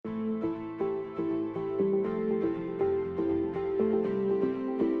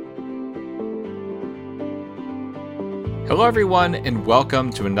Hello, everyone, and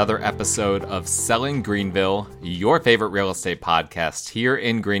welcome to another episode of Selling Greenville, your favorite real estate podcast here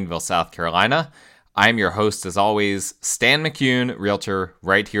in Greenville, South Carolina. I'm your host, as always, Stan McCune, realtor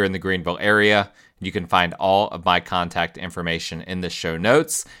right here in the Greenville area. You can find all of my contact information in the show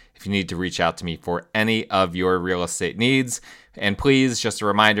notes if you need to reach out to me for any of your real estate needs. And please, just a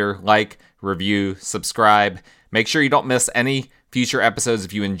reminder, like, review, subscribe. Make sure you don't miss any future episodes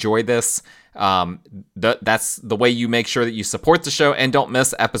if you enjoy this. That's the way you make sure that you support the show and don't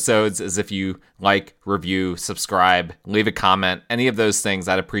miss episodes, is if you like, review, subscribe, leave a comment, any of those things.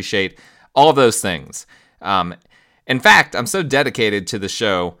 I'd appreciate all of those things. In fact, I'm so dedicated to the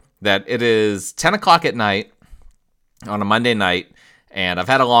show that it is 10 o'clock at night on a Monday night, and I've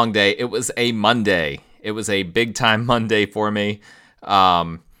had a long day. It was a Monday. It was a big time Monday for me.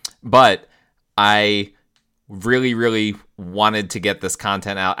 But I really wanted to get this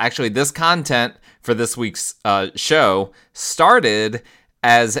content out. Actually, this content for this week's show started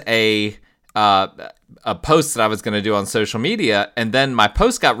as a post that I was going to do on social media, and then my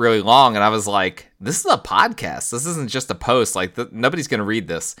post got really long, and I was like, this is a podcast. This isn't just a post. Like, nobody's going to read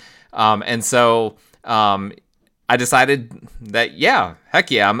this. And so I decided that,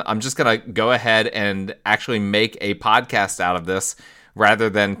 heck yeah, I'm just going to go ahead and actually make a podcast out of this, rather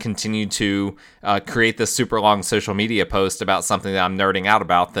than continue to create this super long social media post about something that I'm nerding out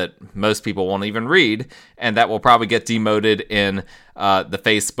about that most people won't even read, and that will probably get demoted in the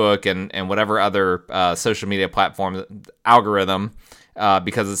Facebook and whatever other social media platform algorithm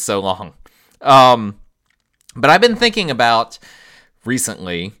because it's so long. But I've been thinking about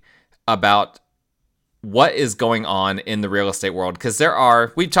recently about what is going on in the real estate world, because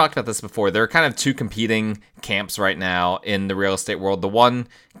we've talked about this before, there are kind of two competing camps right now in the real estate world. The one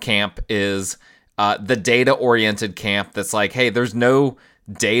camp is the data-oriented camp that's like, hey, there's no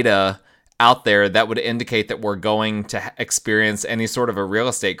data out there that would indicate that we're going to experience any sort of a real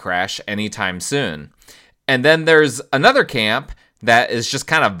estate crash anytime soon. And then there's another camp that is just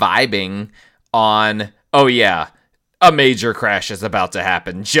kind of vibing on, oh yeah, a major crash is about to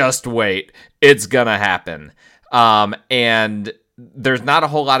happen. Just wait. It's going to happen. And there's not a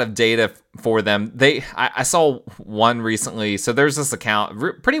whole lot of data for them. I saw one recently. So there's this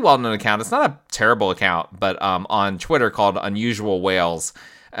account, pretty well-known account. It's not a terrible account, but on Twitter, called Unusual Whales.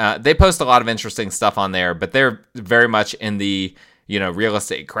 They post a lot of interesting stuff on there, but they're very much in the, real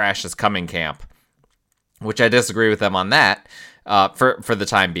estate crash is coming camp, which I disagree with them on that, for the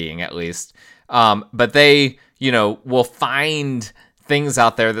time being, at least. But they, will find things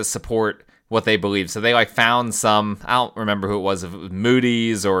out there that support what they believe. So they found some, I don't remember who it was, if it was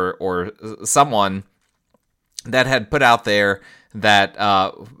Moody's or someone that had put out there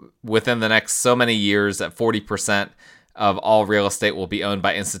that within the next so many years that 40% of all real estate will be owned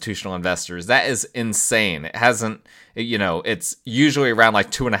by institutional investors. That is insane. It hasn't, it's usually around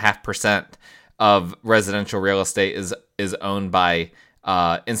 2.5% of residential real estate is owned by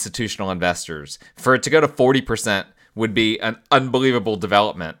institutional investors. For it to go to 40% would be an unbelievable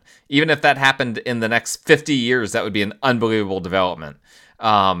development. Even if that happened in the next 50 years, that would be an unbelievable development.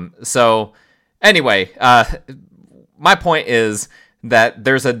 So anyway, my point is that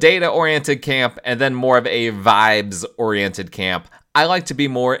there's a data-oriented camp and then more of a vibes-oriented camp. I like to be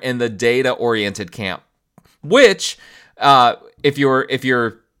more in the data-oriented camp, which if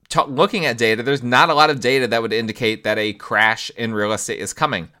you're looking at data, there's not a lot of data that would indicate that a crash in real estate is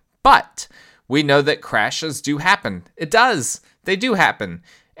coming. But we know that crashes do happen. It does. They do happen.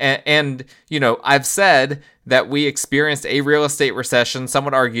 And I've said that we experienced a real estate recession. Some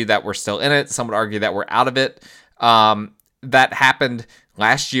would argue that we're still in it. Some would argue that we're out of it. That happened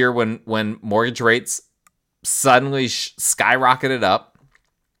last year when mortgage rates suddenly skyrocketed up.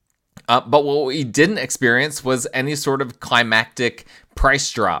 But what we didn't experience was any sort of climactic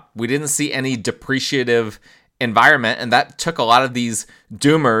price drop. We didn't see any depreciative environment, and that took a lot of these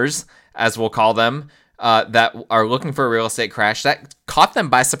doomers, as we'll call them, that are looking for a real estate crash, that caught them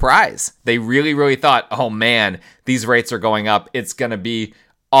by surprise. They really thought, oh man, these rates are going up. It's going to be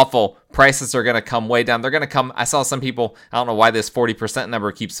awful. Prices are going to come way down. They're going to come. I saw some people, I don't know why this 40%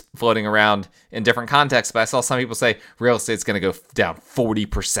 number keeps floating around in different contexts, but I saw some people say real estate's going to go down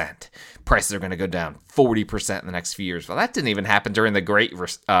 40%. Prices are going to go down 40% in the next few years. Well, that didn't even happen during the Great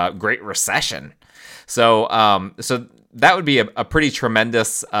Recession. So that would be a pretty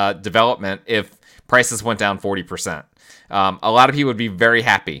tremendous development if prices went down 40%. A lot of people would be very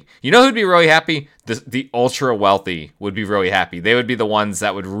happy. You know who'd be really happy? The ultra wealthy would be really happy. They would be the ones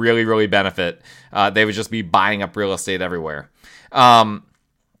that would really benefit. They would just be buying up real estate everywhere.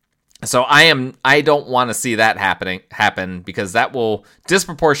 So I don't want to see that happen because that will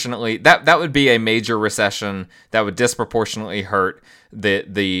disproportionately that would be a major recession that would disproportionately hurt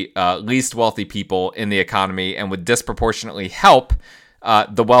the least wealthy people in the economy and would disproportionately help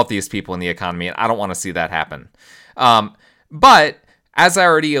the wealthiest people in the economy, and I don't want to see that happen. But as I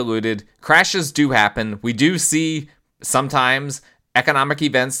already alluded, crashes do happen. We do see sometimes economic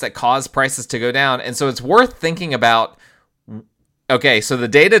events that cause prices to go down, and so it's worth thinking about. Okay, so the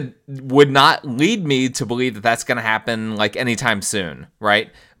data would not lead me to believe that that's going to happen like anytime soon,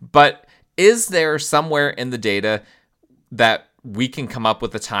 right? But is there somewhere in the data that we can come up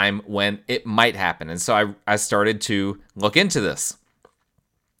with a time when it might happen? And so I started to look into this.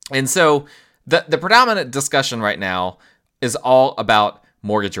 And so the predominant discussion right now is all about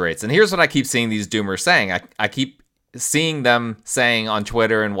mortgage rates. And here's what I keep seeing these doomers saying. I keep seeing them saying on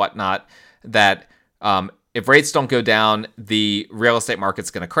Twitter and whatnot that if rates don't go down, the real estate market's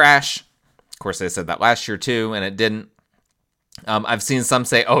going to crash. Of course, they said that last year too, and it didn't. I've seen some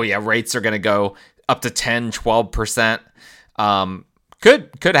say, oh yeah, rates are going to go up to 10, 12%.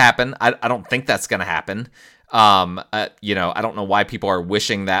 Could happen. I don't think that's going to happen. I don't know why people are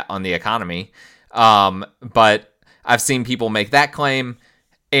wishing that on the economy. But I've seen people make that claim,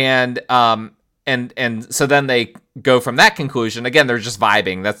 and so then they go from that conclusion. Again, they're just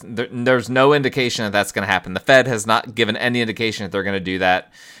vibing. There's no indication that that's going to happen. The Fed has not given any indication that they're going to do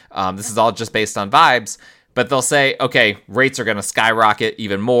that. This is all just based on vibes. But they'll say, okay, rates are going to skyrocket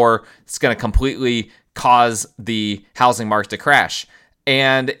even more. It's going to completely cause the housing market to crash.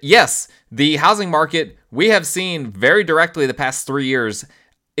 And yes, the housing market, we have seen very directly the past 3 years,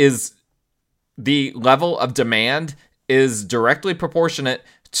 is the level of demand is directly proportionate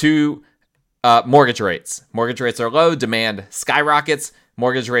to mortgage rates. Mortgage rates are low, demand skyrockets.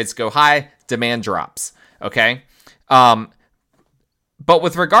 Mortgage rates go high, demand drops. Okay? But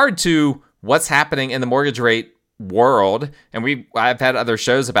with regard to what's happening in the mortgage rate world, and I've had other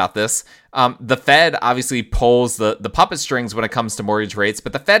shows about this, the Fed obviously pulls the puppet strings when it comes to mortgage rates,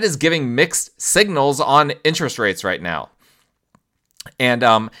 but the Fed is giving mixed signals on interest rates right now. And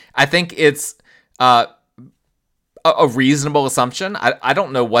I think it's a reasonable assumption. I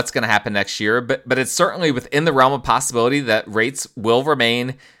don't know what's going to happen next year, but it's certainly within the realm of possibility that rates will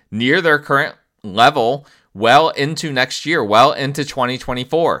remain near their current level well into next year, well into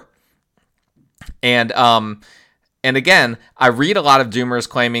 2024. And again, I read a lot of doomers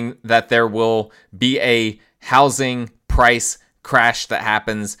claiming that there will be a housing price crash that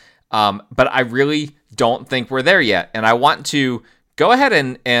happens, but I really don't think we're there yet. And I want to go ahead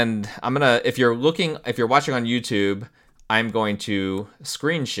and I'm going to, if you're watching on YouTube, I'm going to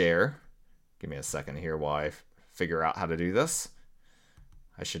screen share. Give me a second here while I figure out how to do this.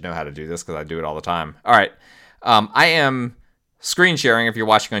 I should know how to do this because I do it all the time. All right. I am screen sharing if you're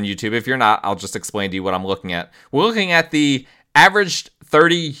watching on YouTube. If you're not, I'll just explain to you what I'm looking at. We're looking at the averaged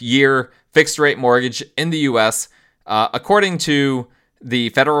 30-year fixed rate mortgage in the U.S. According to the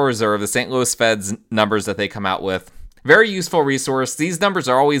Federal Reserve, the St. Louis Fed's numbers that they come out with. Very useful resource. These numbers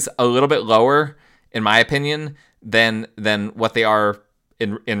are always a little bit lower, in my opinion, than what they are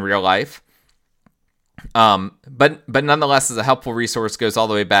in real life. But nonetheless, is a helpful resource. Goes all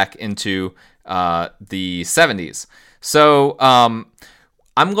the way back into the 70s. So I'm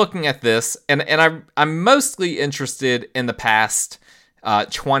looking at this, and I'm mostly interested in the past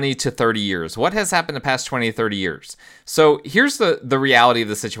 20 to 30 years. What has happened in the past 20 to 30 years? So here's the reality of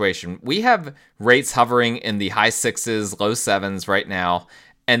the situation. We have rates hovering in the high 6s, low 7s right now,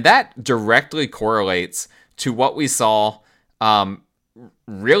 and that directly correlates to what we saw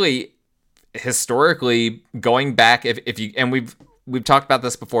really historically going back. If you, and we've talked about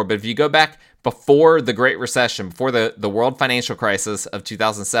this before, but if you go back before the Great Recession, before the world financial crisis of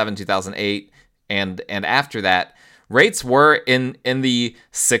 2007, 2008, and after that, rates were in the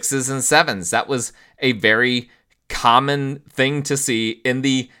 6s and 7s. That was a very common thing to see in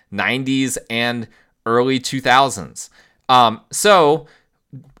the 90s and early 2000s. So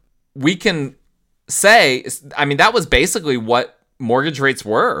we can say, I mean, that was basically what mortgage rates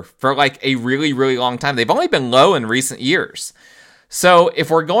were for like a really, really long time. They've only been low in recent years. So if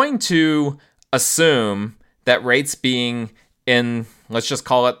we're going to assume that rates being in, let's just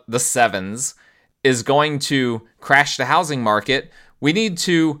call it the 7s, is going to crash the housing market, we need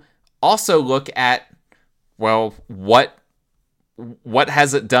to also look at, well, what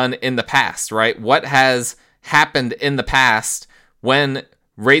has it done in the past, right? What has happened in the past when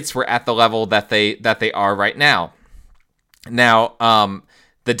rates were at the level that they are right now? Now,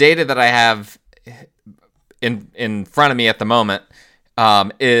 the data that I have in front of me at the moment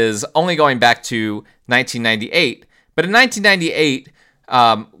is only going back to 1998. But in 1998,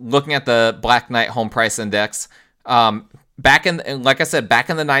 looking at the Black Knight Home Price Index, back in the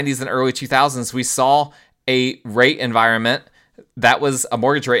 90s and early 2000s, we saw a rate environment that was a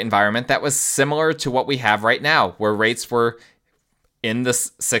mortgage rate environment that was similar to what we have right now, where rates were in the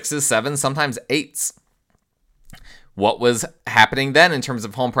 6s, 7s, sometimes 8s. What was happening then in terms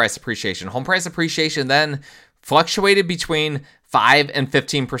of home price appreciation? Home price appreciation then fluctuated between 5 and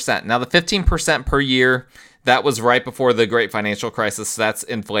 15%. Now, the 15% per year, that was right before the great financial crisis, so that's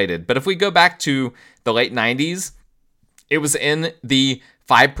inflated. But if we go back to the late 90s, it was in the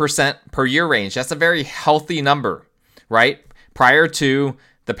 5% per year range. That's a very healthy number, right? Prior to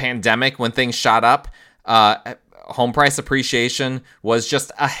the pandemic, when things shot up, home price appreciation was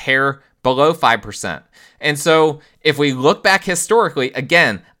just a hair below 5%. And so if we look back historically,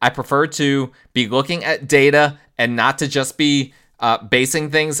 again, I prefer to be looking at data and not to just be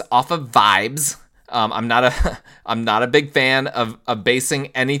basing things off of vibes. I'm not a big fan of basing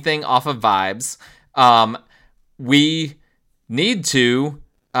anything off of vibes. We need to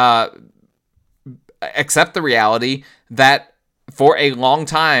accept the reality that for a long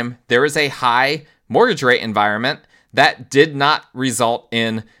time, there is a high mortgage rate environment that did not result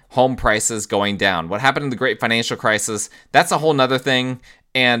in home prices going down. What happened in the great financial crisis, that's a whole nother thing.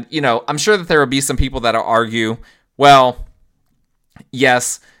 And, I'm sure that there will be some people that will argue, well,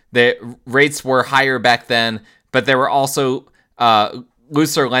 yes, the rates were higher back then, but there were also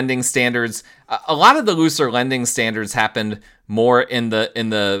looser lending standards. A lot of the looser lending standards happened more in the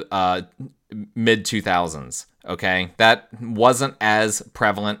mid 2000s. Okay, that wasn't as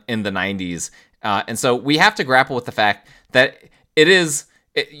prevalent in the 90s, and so we have to grapple with the fact that there's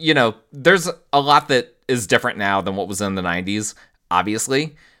a lot that is different now than what was in the 90s,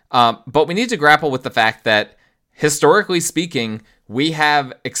 obviously, but we need to grapple with the fact that historically speaking, we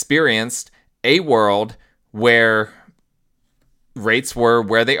have experienced a world where rates were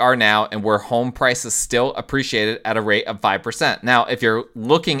where they are now and where home prices still appreciated at a rate of 5%. Now, if you're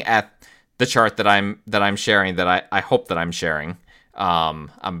looking at the chart that I'm sharing, that I hope that I'm sharing,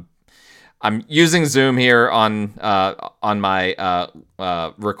 I'm using Zoom here on my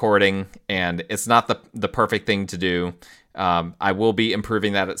recording, and it's not the perfect thing to do. I will be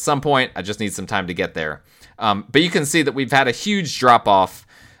improving that at some point. I just need some time to get there. But you can see that we've had a huge drop off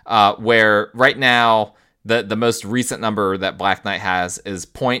where right now the most recent number that Black Knight has is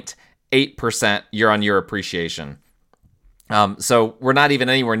 0.8% year-on-year appreciation. So we're not even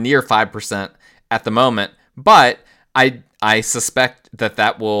anywhere near 5% at the moment, but I suspect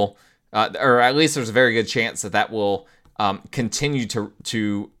that will, or at least there's a very good chance that will continue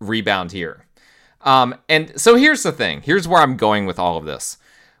to rebound here. And so here's the thing. Here's where I'm going with all of this.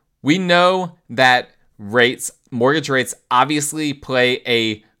 We know that mortgage rates obviously play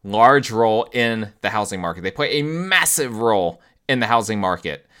a large role in the housing market. They play a massive role in the housing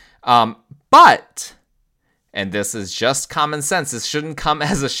market. But, and this is just common sense, this shouldn't come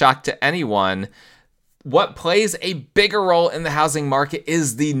as a shock to anyone, what plays a bigger role in the housing market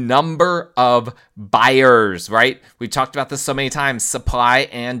is the number of buyers, right? We've talked about this so many times, supply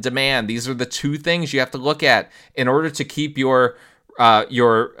and demand. These are the two things you have to look at in order to keep your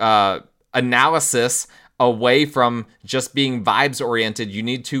analysis away from just being vibes oriented. You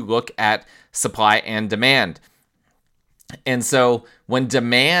need to look at supply and demand. And so when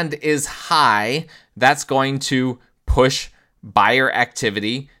demand is high, that's going to push buyer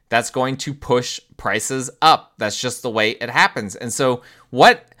activity. That's going to push prices up. That's just the way it happens. And so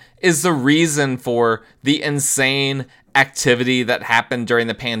what is the reason for the insane activity that happened during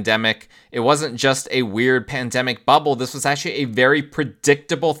the pandemic? It wasn't just a weird pandemic bubble. This was actually a very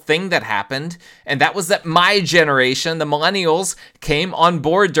predictable thing that happened. And that was that my generation, the millennials, came on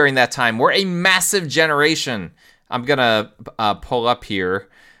board during that time. We're a massive generation. I'm going to pull up here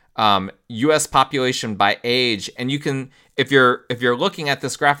U.S. population by age. And you can, if you're looking at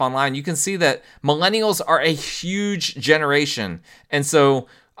this graph online, you can see that millennials are a huge generation. And so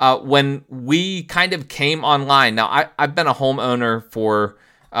when we kind of came online, now I've been a homeowner for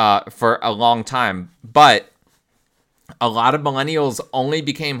a long time, but a lot of millennials only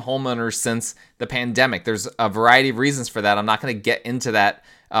became homeowners since the pandemic. There's a variety of reasons for that. I'm not going to get into that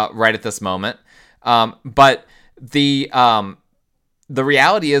right at this moment. But the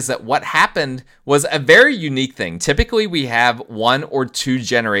reality is that what happened was a very unique thing. Typically, we have 1 or 2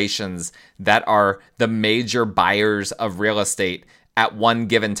 generations that are the major buyers of real estate at one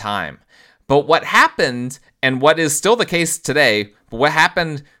given time. But what happened, and what is still the case today, but what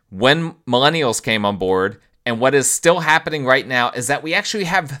happened when millennials came on board, and what is still happening right now, is that we actually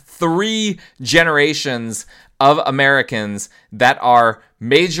have 3 generations of Americans that are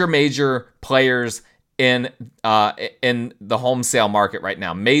major players in the home sale market right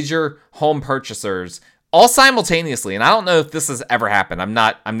now. Major home purchasers all simultaneously, and I don't know if this has ever happened.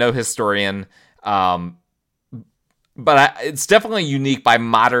 I'm no historian, but it's definitely unique by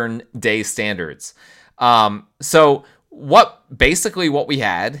modern day standards. So what we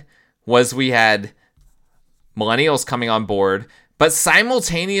had was millennials coming on board, but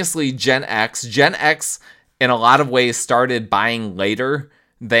simultaneously Gen X in a lot of ways started buying later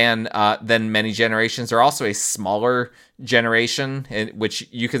than many generations. They're also a smaller generation, which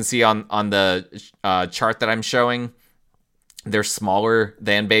you can see on the chart that I'm showing. They're smaller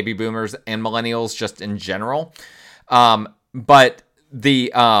than baby boomers and millennials just in general. But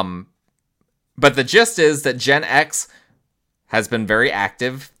the gist is that Gen X has been very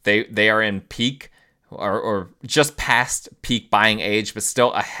active. They are in peak or just past peak buying age, but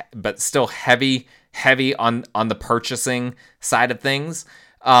still heavy on the purchasing side of things.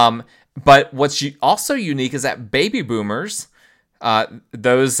 But what's also unique is that baby boomers,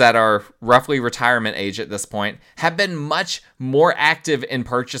 those that are roughly retirement age at this point, have been much more active in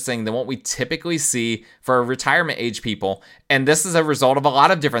purchasing than what we typically see for retirement age people. And this is a result of a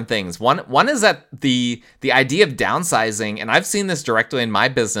lot of different things. One is that the idea of downsizing, and I've seen this directly in my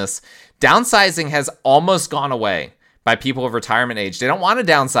business, downsizing has almost gone away by people of retirement age. They don't want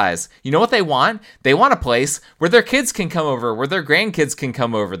to downsize. You know what they want? They want a place where their kids can come over, where their grandkids can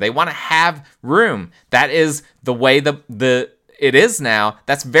come over. They want to have room. That is the way it is now.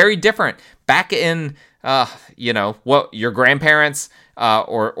 That's very different. Back in, what your grandparents,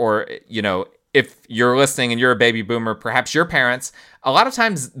 or if you're listening and you're a baby boomer, perhaps your parents, a lot of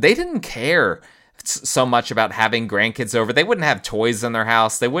times they didn't care so much about having grandkids over. They wouldn't have toys in their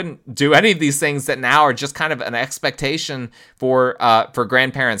house. They wouldn't do any of these things that now are just kind of an expectation for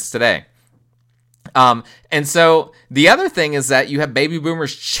grandparents today. And so the other thing is that you have baby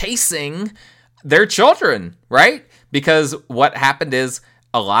boomers chasing their children, right? Because what happened is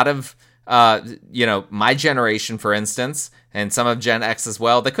a lot of, my generation, for instance, and some of Gen X as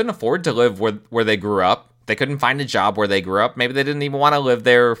well, they couldn't afford to live where they grew up. They couldn't find a job where they grew up. Maybe they didn't even want to live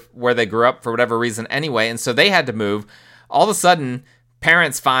there where they grew up for whatever reason anyway. And so they had to move. All of a sudden,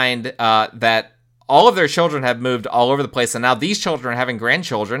 parents find that all of their children have moved all over the place. And now these children are having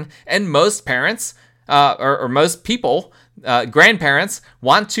grandchildren. And most parents, or most people, grandparents,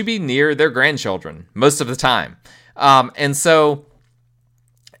 want to be near their grandchildren most of the time. And so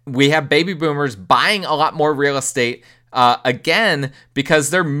we have baby boomers buying a lot more real estate, again, because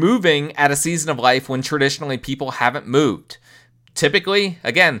they're moving at a season of life when traditionally people haven't moved. Typically,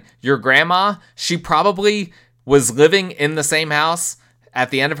 again, your grandma, she probably was living in the same house at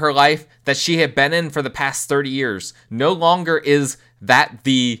the end of her life that she had been in for the past 30 years. No longer is that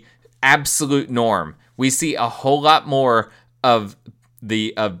the absolute norm. We see a whole lot more of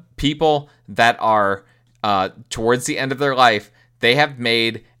people that are towards the end of their life. They have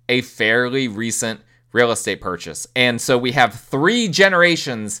made a fairly recent real estate purchase. And so we have 3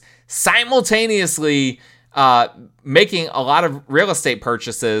 generations simultaneously making a lot of real estate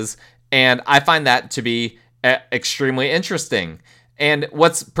purchases. And I find that to be extremely interesting. And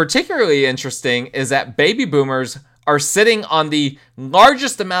what's particularly interesting is that baby boomers are sitting on the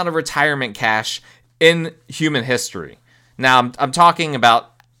largest amount of retirement cash in human history. Now, I'm talking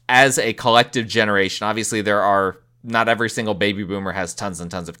about as a collective generation. Obviously, not every single baby boomer has tons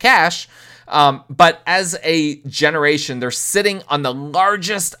and tons of cash. But as a generation, they're sitting on the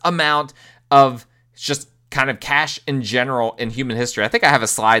largest amount of just kind of cash in general in human history. I think I have a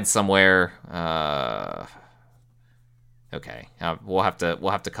slide somewhere. Okay, we'll have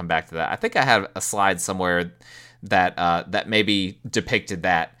to come back to that. I think I have a slide somewhere that maybe depicted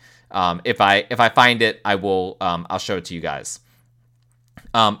that. If I find it, I'll show it to you guys.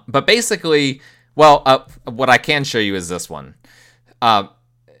 But basically, what I can show you is this one.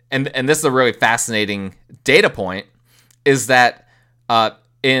 And this is a really fascinating data point, is that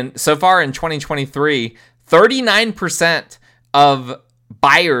so far in 2023, 39% of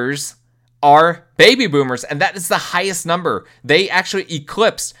buyers are baby boomers, and that is the highest number. They actually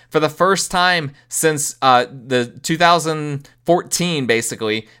eclipsed, for the first time since the 2014,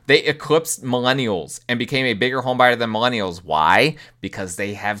 basically, they eclipsed millennials and became a bigger home buyer than millennials. Why? Because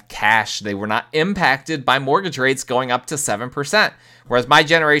they have cash. They were not impacted by mortgage rates going up to 7%. Whereas my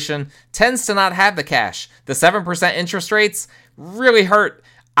generation tends to not have the cash. The 7% interest rates really hurt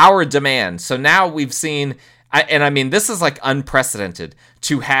our demand. So now we've seen, and I mean, this is like unprecedented,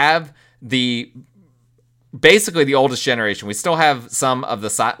 to have basically the oldest generation. We still have some of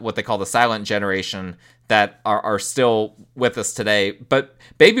what they call the silent generation that are still with us today. But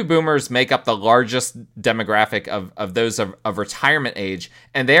baby boomers make up the largest demographic of those of retirement age.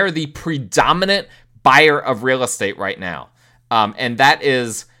 And they are the predominant buyer of real estate right now. And that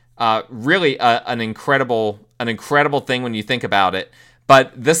is really an incredible thing when you think about it.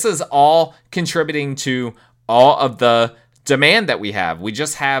 But this is all contributing to all of the demand that we have. We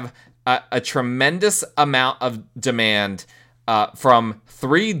just have a tremendous amount of demand from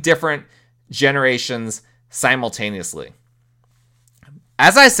 3 different generations simultaneously.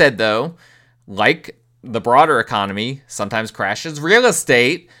 As I said, though, like the broader economy sometimes crashes, real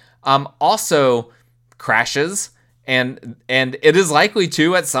estate also crashes, and it is likely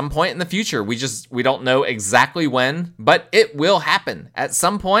to at some point in the future. We don't know exactly when, but it will happen. At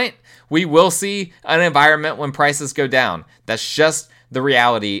some point, we will see an environment when prices go down. That's just the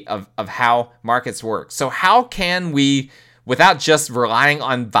reality of how markets work. So how can we, without just relying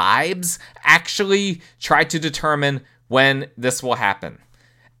on vibes, actually try to determine when this will happen?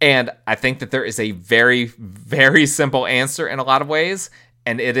 And I think that there is a very, very simple answer in a lot of ways,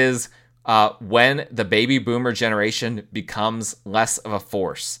 and it is when the baby boomer generation becomes less of a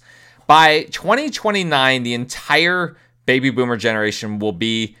force. By 2029, the entire baby boomer generation will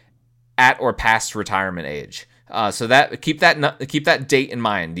be at or past retirement age. So that keep that date in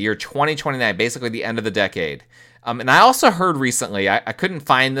mind. The year 2029, basically the end of the decade. And I also heard recently, I couldn't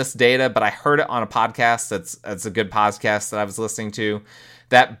find this data, but I heard it on a podcast. That's a good podcast that I was listening to.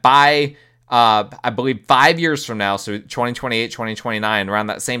 That by I believe 5 years from now, so 2028, 2029, around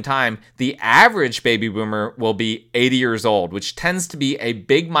that same time, the average baby boomer will be 80 years old, which tends to be a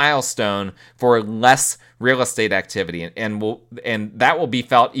big milestone for less real estate activity. And that will be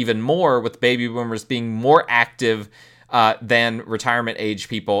felt even more with baby boomers being more active than retirement age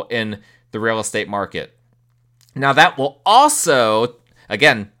people in the real estate market. Now, that will also,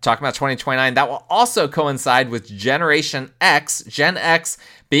 again, talking about 2029, that will also coincide with Generation X, Gen X,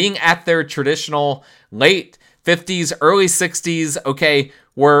 being at their traditional late 50s, early 60s. Okay,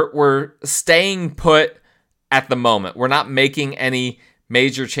 we're staying put at the moment. We're not making any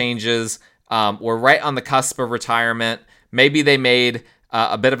major changes. We're right on the cusp of retirement. Maybe they made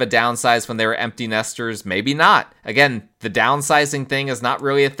a bit of a downsize when they were empty nesters. Maybe not. Again, the downsizing thing is not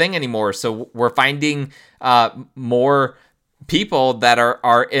really a thing anymore. So we're finding more people that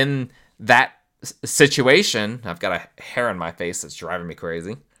are in that situation. I've got a hair in my face that's driving me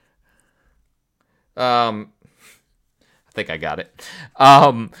crazy. I think I got it.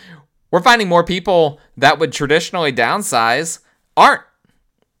 We're finding more people that would traditionally downsize aren't.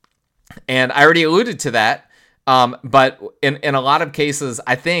 And I already alluded to that. But in a lot of cases,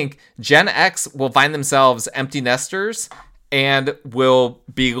 I think Gen X will find themselves empty nesters and will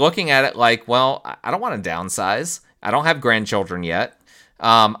be looking at it like, well, I don't want to downsize. I don't have grandchildren yet.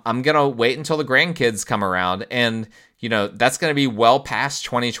 I'm going to wait until the grandkids come around. And, that's going to be well past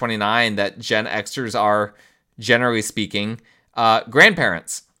 2029 that Gen Xers are, generally speaking,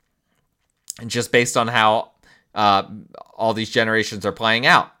 grandparents. And just based on how all these generations are playing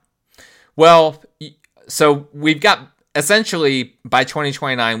out. Well, so we've got essentially by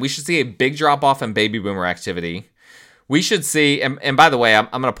 2029, we should see a big drop off in baby boomer activity. We should see, and by the way, I'm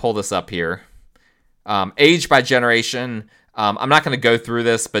going to pull this up here. Age by generation. I'm not going to go through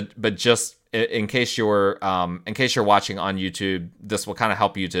this, but just in case you're watching on YouTube, this will kind of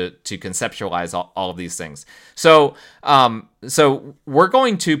help you to conceptualize all of these things. So we're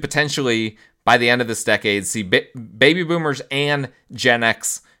going to potentially by the end of this decade see baby boomers and Gen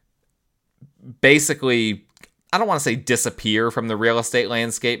X basically, I don't want to say disappear from the real estate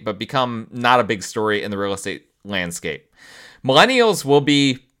landscape, but become not a big story in the real estate landscape. Millennials will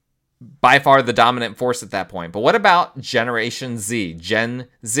be by far the dominant force at that point. But what about Generation Z, Gen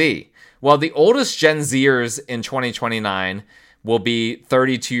Z? Well, the oldest Gen Zers in 2029 will be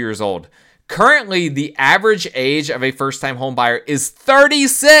 32 years old. Currently, the average age of a first-time home buyer is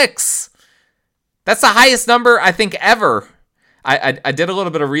 36. That's the highest number, I think, ever. I did a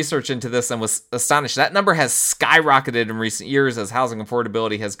little bit of research into this and was astonished. That number has skyrocketed in recent years as housing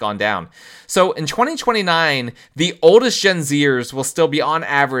affordability has gone down. So in 2029, the oldest Gen Zers will still be on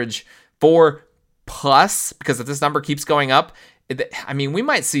average 4+, because if this number keeps going up, we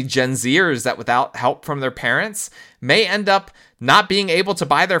might see Gen Zers that without help from their parents may end up not being able to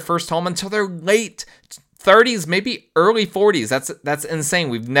buy their first home until their late 30s, maybe early 40s. That's insane.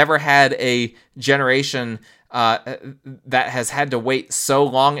 We've never had a generation that has had to wait so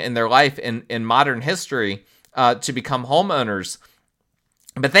long in their life in modern history to become homeowners.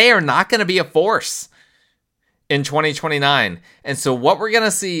 But they are not going to be a force in 2029. And so what we're going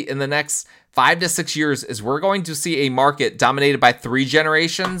to see in the next 5 to 6 years is we're going to see a market dominated by 3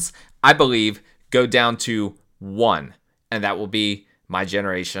 generations, I believe, go down to 1. And that will be my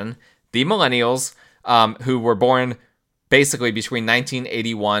generation, the millennials, who were born basically between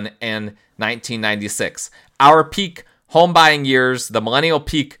 1981 and 1996. Our peak home buying years, the millennial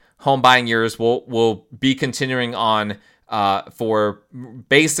peak home buying years, will be continuing on for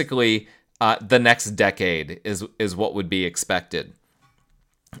basically the next decade is what would be expected.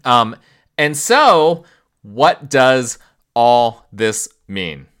 And so what does all this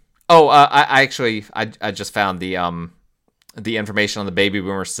mean? Oh, I just found the information on the baby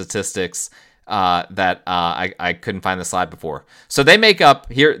boomer statistics that I couldn't find the slide before. So they make up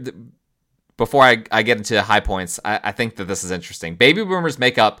here. Before I get into high points, I think that this is interesting. Baby boomers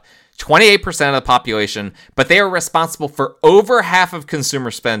make up 28% of the population, but they are responsible for over half of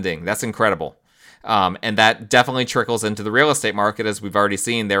consumer spending. That's incredible. And that definitely trickles into the real estate market. As we've already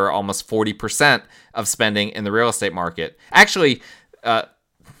seen, there are almost 40% of spending in the real estate market. Actually,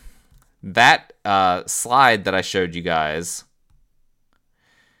 that slide that I showed you guys,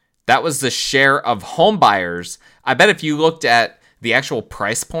 that was the share of home buyers. I bet if you looked at the actual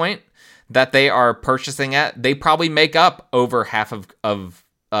price point that they are purchasing at, they probably make up over half of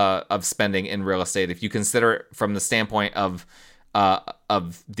spending in real estate. If you consider it from the standpoint of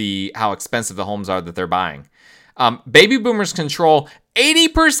the how expensive the homes are that they're buying. Baby boomers control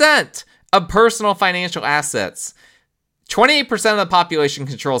 80% of personal financial assets. 28% of the population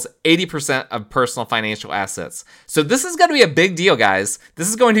controls 80% of personal financial assets. So this is going to be a big deal, guys. This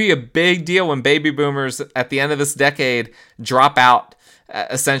is going to be a big deal when baby boomers at the end of this decade drop out,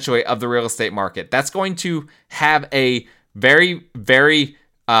 essentially, of the real estate market. That's going to have a very, very,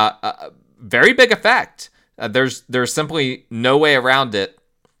 very big effect. There's simply no way around it,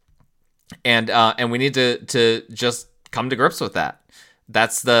 and we need to just come to grips with that.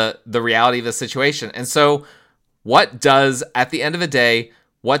 That's the reality of the situation. And so, what does, at the end of the day,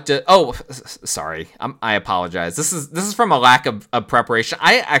 sorry, I apologize. This is from a lack of preparation.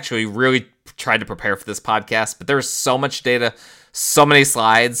 I actually really tried to prepare for this podcast, but there's so much data, so many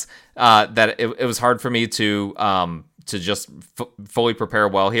slides that it was hard for me to just fully prepare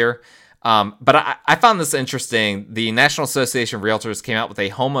well here. But I found this interesting. The National Association of Realtors came out with a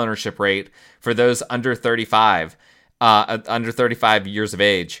home ownership rate for those under 35 years of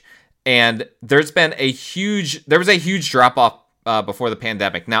age. And there was a huge drop off before the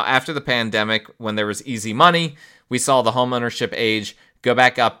pandemic. Now, after the pandemic, when there was easy money, we saw the home ownership age go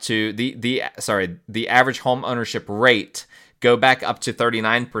back up to the average home ownership rate go back up to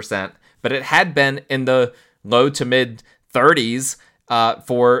 39%, but it had been in the low to mid 30s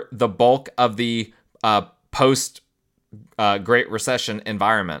for the bulk of the post Great Recession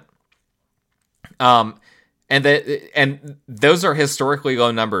environment. And those are historically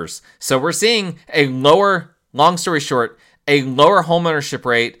low numbers. So we're seeing long story short, a lower homeownership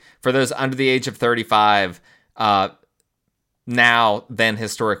rate for those under the age of 35 now than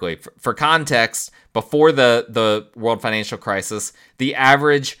historically. For context, before the world financial crisis, the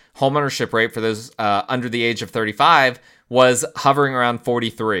average homeownership rate for those under the age of 35 was hovering around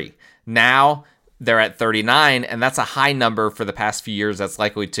 43. Now they're at 39, and that's a high number for the past few years that's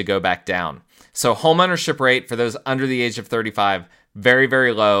likely to go back down. So homeownership rate for those under the age of 35, very,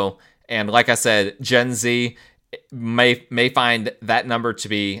 very low. And like I said, Gen Z may find that number to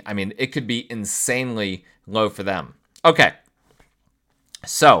be, it could be insanely low for them. Okay,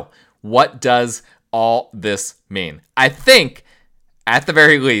 so what does all this mean? I think, at the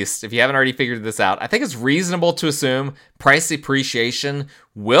very least, if you haven't already figured this out, I think it's reasonable to assume price appreciation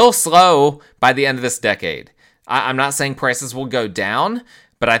will slow by the end of this decade. I'm not saying prices will go down,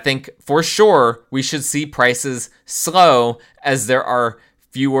 but I think for sure we should see prices slow as there are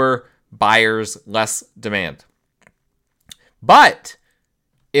fewer buyers, less demand. But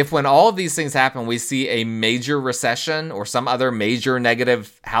if when all of these things happen, we see a major recession or some other major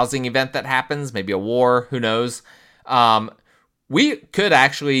negative housing event that happens, maybe a war, who knows, we could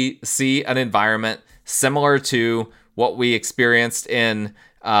actually see an environment similar to what we experienced in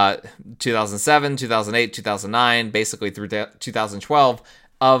 2007, 2008, 2009, basically through 2012,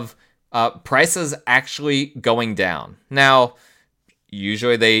 of prices actually going down. Now,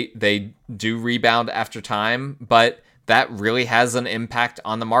 usually they do rebound after time, but that really has an impact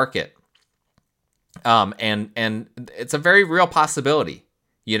on the market. And it's a very real possibility.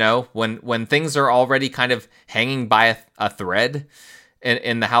 You know, when things are already kind of hanging by a thread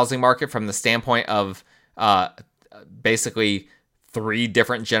in the housing market from the standpoint of basically three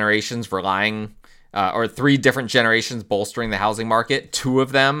different generations bolstering the housing market, two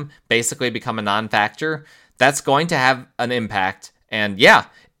of them basically become a non-factor, that's going to have an impact. And yeah,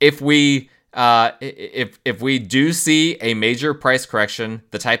 if we do see a major price correction,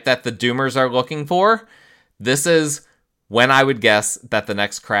 the type that the doomers are looking for, this is when I would guess that the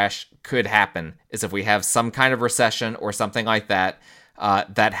next crash could happen is if we have some kind of recession or something like that,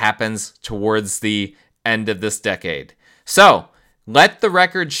 that happens towards the end of this decade. So let the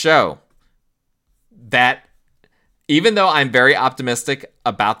record show that even though I'm very optimistic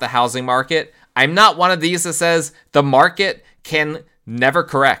about the housing market, I'm not one of these that says the market can never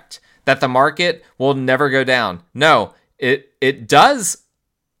correct, that the market will never go down. No, it does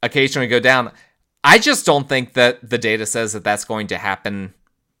occasionally go down. I just don't think that the data says that that's going to happen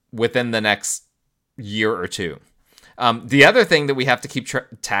within the next year or two. The other thing that we have to keep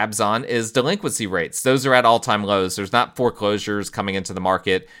tabs on is delinquency rates. Those are at all-time lows. There's not foreclosures coming into the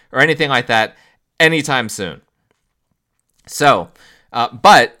market or anything like that anytime soon. So,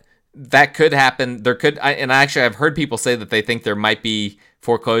 but that could happen. There could, and actually I've heard people say that they think there might be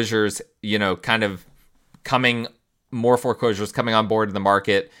foreclosures, kind of more foreclosures coming on board in the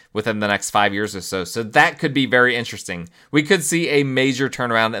market within the next 5 years or so. So that could be very interesting. We could see a major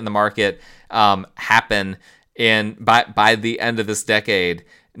turnaround in the market happen by the end of this decade.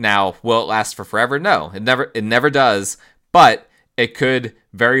 Now, will it last for forever? No, it never does. But it could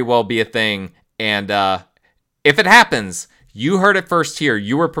very well be a thing. And if it happens, you heard it first here.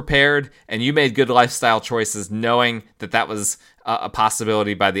 You were prepared and you made good lifestyle choices knowing that that was a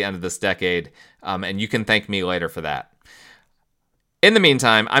possibility by the end of this decade. And you can thank me later for that. In the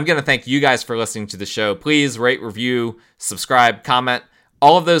meantime, I'm going to thank you guys for listening to the show. Please rate, review, subscribe, comment,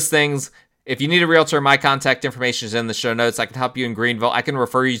 all of those things. If you need a realtor, my contact information is in the show notes. I can help you in Greenville. I can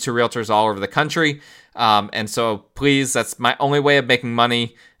refer you to realtors all over the country. And so please, that's my only way of making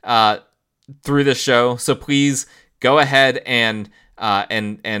money through this show. So please go ahead and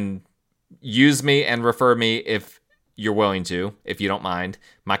use me and refer me if you're willing to, if you don't mind.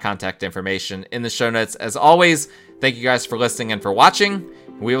 My contact information in the show notes. As always, thank you guys for listening and for watching.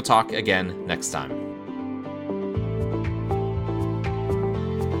 We will talk again next time.